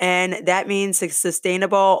 and that means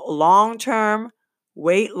sustainable long-term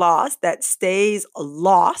weight loss that stays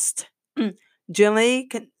lost, generally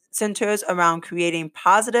centers around creating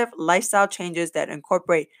positive lifestyle changes that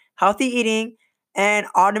incorporate healthy eating and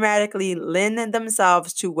automatically lend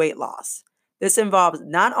themselves to weight loss. This involves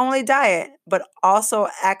not only diet, but also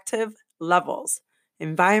active levels,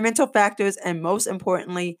 environmental factors, and most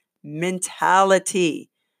importantly, mentality.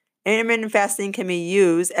 Intermittent fasting can be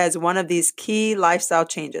used as one of these key lifestyle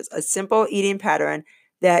changes, a simple eating pattern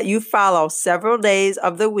that you follow several days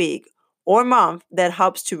of the week or month that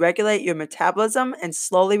helps to regulate your metabolism and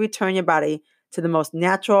slowly return your body to the most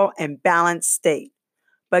natural and balanced state.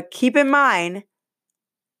 But keep in mind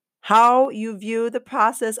how you view the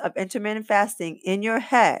process of intermittent fasting in your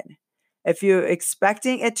head. If you're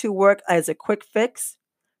expecting it to work as a quick fix,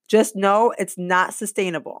 just know it's not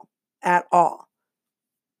sustainable at all.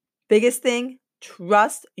 Biggest thing,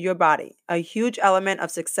 trust your body. A huge element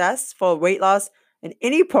of success for weight loss in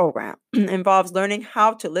any program involves learning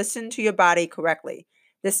how to listen to your body correctly.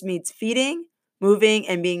 This means feeding, moving,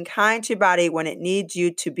 and being kind to your body when it needs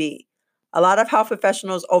you to be. A lot of health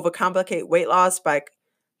professionals overcomplicate weight loss by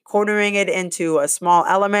cornering it into a small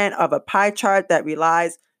element of a pie chart that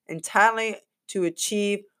relies entirely to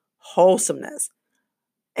achieve wholesomeness.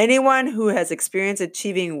 Anyone who has experienced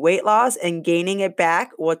achieving weight loss and gaining it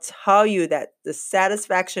back will tell you that the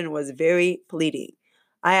satisfaction was very fleeting.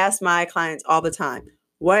 I ask my clients all the time,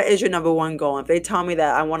 what is your number one goal? If they tell me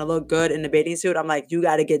that I want to look good in the bathing suit, I'm like, you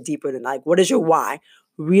got to get deeper than, like, what is your why?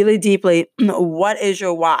 Really deeply, what is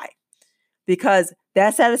your why? Because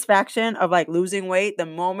that satisfaction of, like, losing weight, the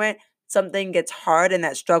moment something gets hard and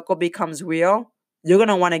that struggle becomes real, you're going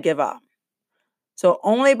to want to give up. So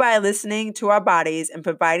only by listening to our bodies and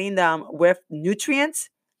providing them with nutrients,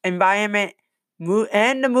 environment,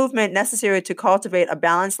 and the movement necessary to cultivate a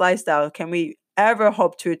balanced lifestyle can we ever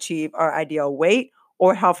hope to achieve our ideal weight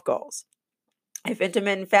or health goals. If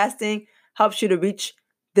intermittent fasting helps you to reach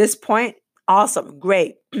this point, awesome,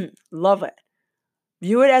 great, love it.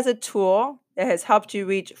 View it as a tool that has helped you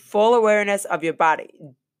reach full awareness of your body.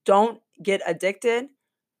 Don't get addicted.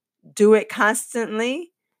 Do it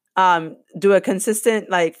constantly. Do a consistent,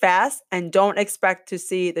 like, fast, and don't expect to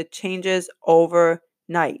see the changes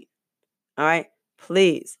overnight. All right.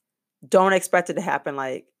 Please don't expect it to happen,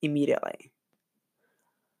 like, immediately.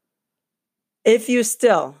 If you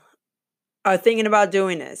still are thinking about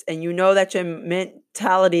doing this and you know that your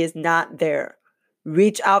mentality is not there,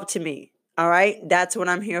 reach out to me. All right. That's what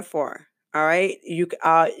I'm here for. All right. You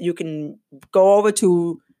can go over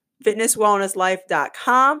to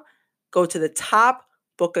fitnesswellnesslife.com, go to the top,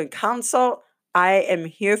 book a consult. I am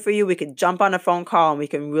here for you. We can jump on a phone call and we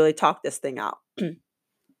can really talk this thing out. All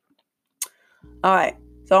right.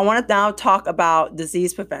 So I want to now talk about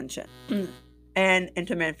disease prevention and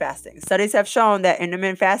intermittent fasting. Studies have shown that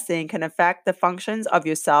intermittent fasting can affect the functions of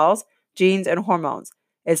your cells, genes, and hormones.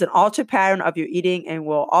 It's an altered pattern of your eating and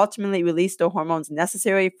will ultimately release the hormones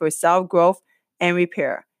necessary for cell growth and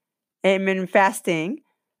repair. Intermittent fasting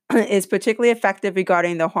is particularly effective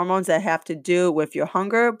regarding the hormones that have to do with your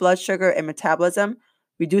hunger, blood sugar, and metabolism.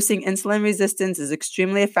 Reducing insulin resistance is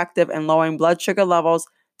extremely effective in lowering blood sugar levels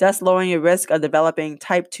thus lowering your risk of developing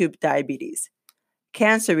type 2 diabetes.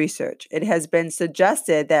 Cancer research. It has been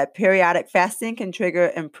suggested that periodic fasting can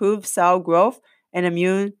trigger improved cell growth and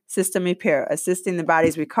immune system repair, assisting the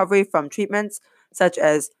body's recovery from treatments such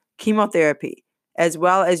as chemotherapy, as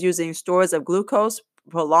well as using stores of glucose.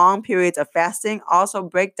 Prolonged periods of fasting also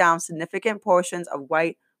break down significant portions of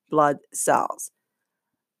white blood cells.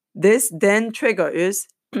 This then triggers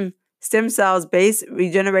stem cells based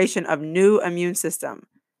regeneration of new immune system.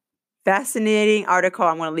 Fascinating article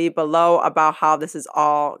I'm going to leave below about how this is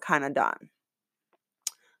all kind of done.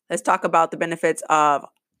 Let's talk about the benefits of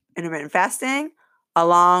intermittent fasting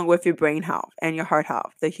along with your brain health and your heart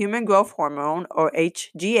health. The human growth hormone, or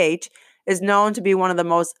HGH, is known to be one of the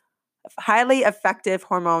most highly effective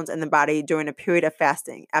hormones in the body during a period of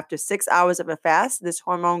fasting. After 6 hours of a fast, this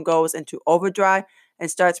hormone goes into overdrive and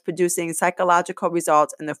starts producing psychological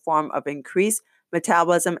results in the form of increased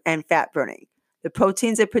metabolism and fat burning. The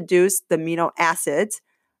proteins it produces, the amino acids,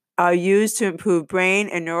 are used to improve brain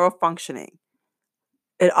and neural functioning.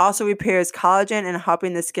 It also repairs collagen and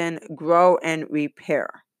helping the skin grow and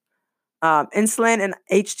repair. Insulin and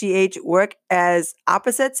HGH work as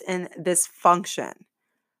opposites in this function.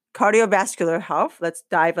 Cardiovascular health, let's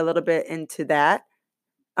dive a little bit into that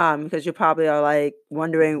because you probably are like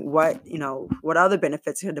wondering what other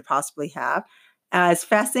benefits could it possibly have. As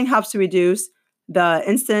fasting helps to reduce the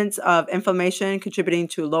incidence of inflammation, contributing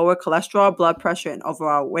to lower cholesterol, blood pressure, and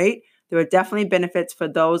overall weight. There are definitely benefits for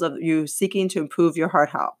those of you seeking to improve your heart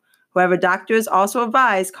health. However, doctors also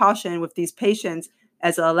advise caution with these patients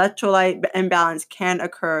as an electrolyte imbalance can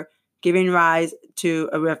occur, giving rise to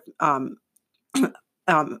a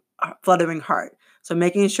fluttering heart. So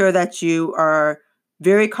making sure that you are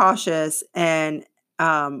very cautious and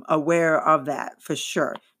aware of that for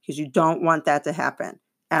sure, because you don't want that to happen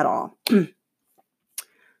at all.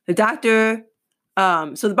 The doctor,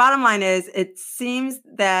 so the bottom line is, it seems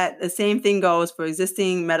that the same thing goes for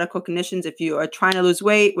existing medical conditions. If you are trying to lose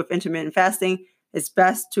weight with intermittent fasting, it's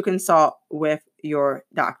best to consult with your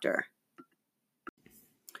doctor.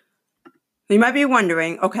 You might be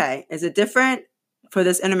wondering, okay, is it different for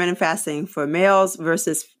this intermittent fasting for males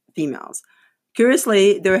versus females?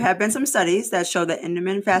 Curiously, there have been some studies that show that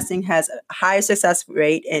intermittent fasting has a higher success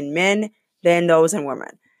rate in men than those in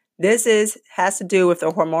women. This has to do with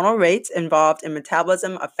the hormonal rates involved in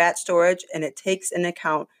metabolism of fat storage, and it takes into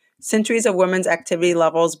account centuries of women's activity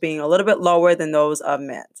levels being a little bit lower than those of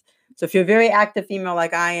men. So if you're a very active female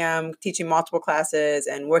like I am, teaching multiple classes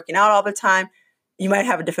and working out all the time, you might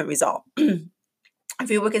have a different result. If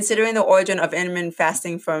you were considering the origin of intermittent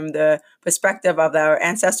fasting from the perspective of our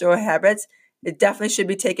ancestral habits, it definitely should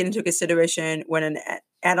be taken into consideration when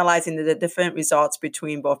analyzing the different results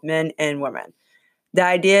between both men and women. The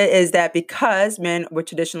idea is that because men were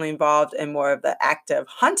traditionally involved in more of the active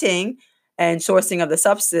hunting and sourcing of the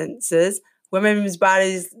substances, women's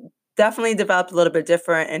bodies definitely developed a little bit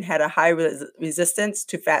different and had a high resistance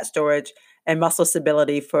to fat storage and muscle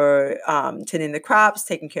stability for tending the crops,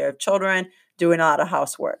 taking care of children, doing a lot of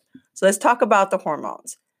housework. So let's talk about the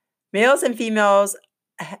hormones. Males and females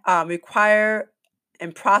require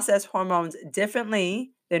and process hormones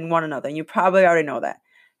differently than one another. And you probably already know that.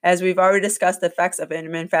 As we've already discussed the effects of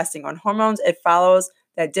intermittent fasting on hormones, it follows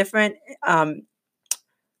that different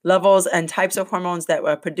levels and types of hormones that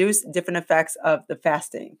were produced, different effects of the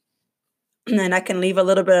fasting. And I can leave a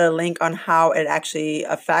little bit of a link on how it actually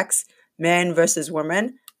affects men versus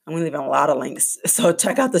women. I'm going to leave a lot of links, so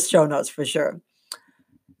check out the show notes for sure.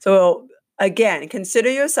 So again, consider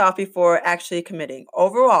yourself before actually committing.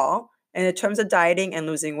 Overall, in terms of dieting and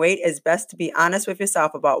losing weight, it's best to be honest with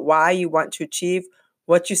yourself about why you want to achieve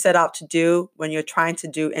what you set out to do when you're trying to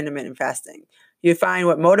do intermittent fasting. You find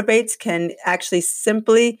what motivates can actually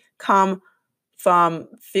simply come from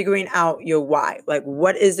figuring out your why. Like,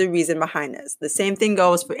 what is the reason behind this? The same thing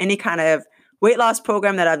goes for any kind of weight loss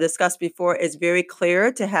program that I've discussed before. It's very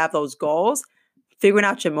clear to have those goals, figuring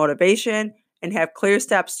out your motivation, and have clear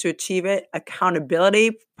steps to achieve it.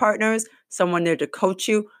 Accountability partners, someone there to coach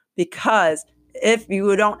you, because if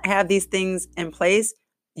you don't have these things in place,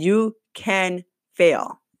 you can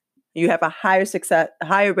fail. You have a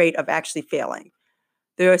higher rate of actually failing.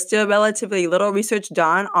 There is still relatively little research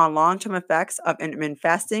done on long-term effects of intermittent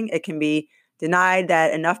fasting. It can be denied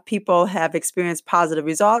that enough people have experienced positive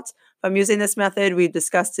results from using this method we've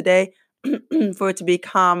discussed today for it to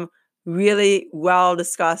become really well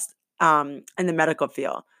discussed in the medical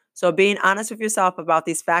field. So being honest with yourself about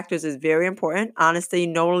these factors is very important. Honestly,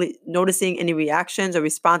 noticing any reactions or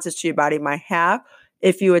responses to your body might have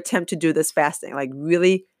if you attempt to do this fasting. Like,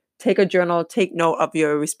 really take a journal, take note of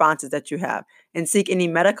your responses that you have, and seek any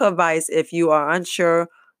medical advice if you are unsure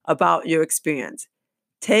about your experience.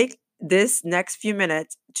 Take this next few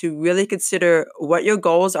minutes to really consider what your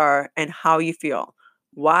goals are and how you feel.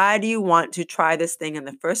 Why do you want to try this thing in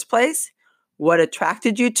the first place? What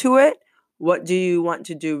attracted you to it? What do you want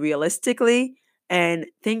to do realistically? And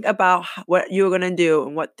think about what you're going to do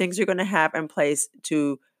and what things you're going to have in place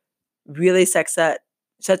to really set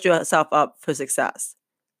yourself up for success.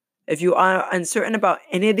 If you are uncertain about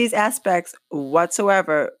any of these aspects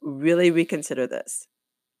whatsoever, really reconsider this.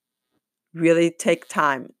 Really take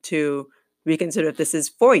time to reconsider if this is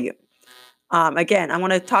for you. Again, I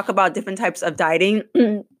want to talk about different types of dieting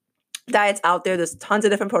diets out there. There's tons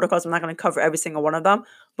of different protocols. I'm not going to cover every single one of them,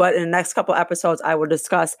 but in the next couple episodes, I will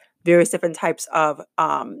discuss various different types of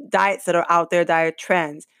diets that are out there, diet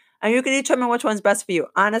trends, and you can determine which one's best for you.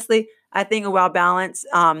 Honestly, I think a well-balanced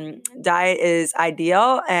diet is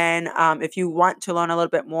ideal, and if you want to learn a little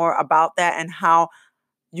bit more about that and how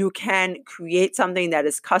you can create something that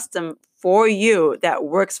is custom for you, that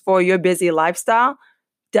works for your busy lifestyle,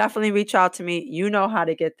 definitely reach out to me. You know how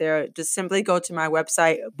to get there. Just simply go to my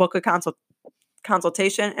website, book a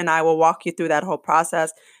consultation, and I will walk you through that whole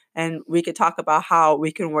process. And we could talk about how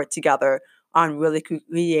we can work together on really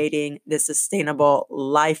creating this sustainable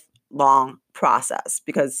lifelong process.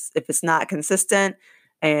 Because if it's not consistent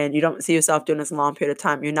and you don't see yourself doing this a long period of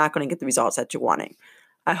time, you're not going to get the results that you're wanting.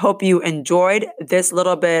 I hope you enjoyed this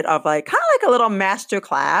little bit of kind of like a little master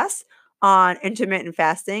class on intermittent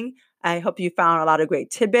fasting. I hope you found a lot of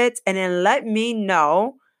great tidbits, and then let me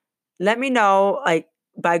know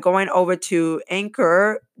by going over to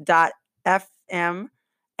anchor.fm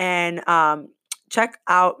and check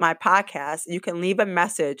out my podcast. You can leave a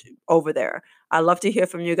message over there. I'd love to hear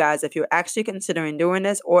from you guys if you're actually considering doing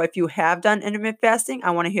this, or if you have done intermittent fasting.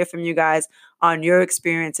 I want to hear from you guys on your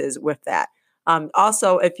experiences with that.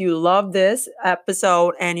 Also, if you love this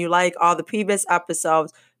episode and you like all the previous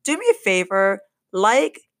episodes, do me a favor,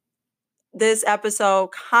 like this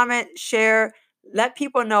episode, comment, share, let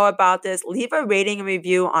people know about this, leave a rating and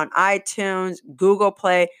review on iTunes, Google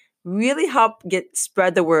Play, really help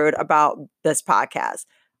spread the word about this podcast.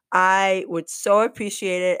 I would so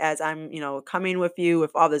appreciate it as I'm, coming with you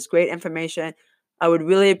with all this great information. I would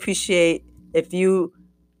really appreciate if you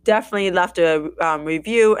definitely left a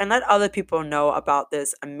review and let other people know about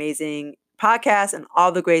this amazing podcast and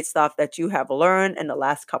all the great stuff that you have learned in the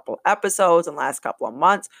last couple episodes and last couple of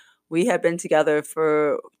months. We have been together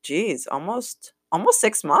for, almost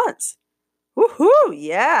 6 months. Woohoo!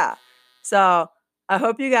 Yeah. So I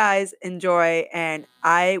hope you guys enjoy, and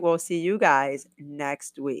I will see you guys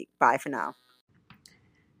next week. Bye for now.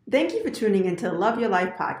 Thank you for tuning into the Love Your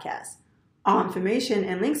Life podcast. All information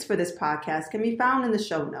and links for this podcast can be found in the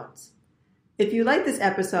show notes. If you like this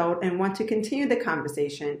episode and want to continue the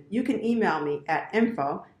conversation, you can email me at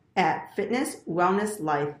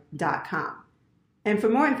info@fitnesswellnesslife.com. And for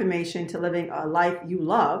more information to living a life you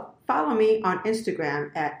love, follow me on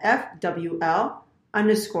Instagram at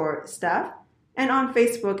FWL_Steph and on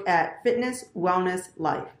Facebook at Fitness Wellness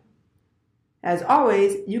Life. As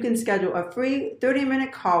always, you can schedule a free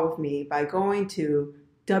 30-minute call with me by going to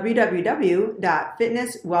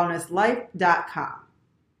www.fitnesswellnesslife.com.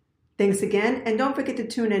 Thanks again, and don't forget to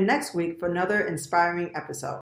tune in next week for another inspiring episode.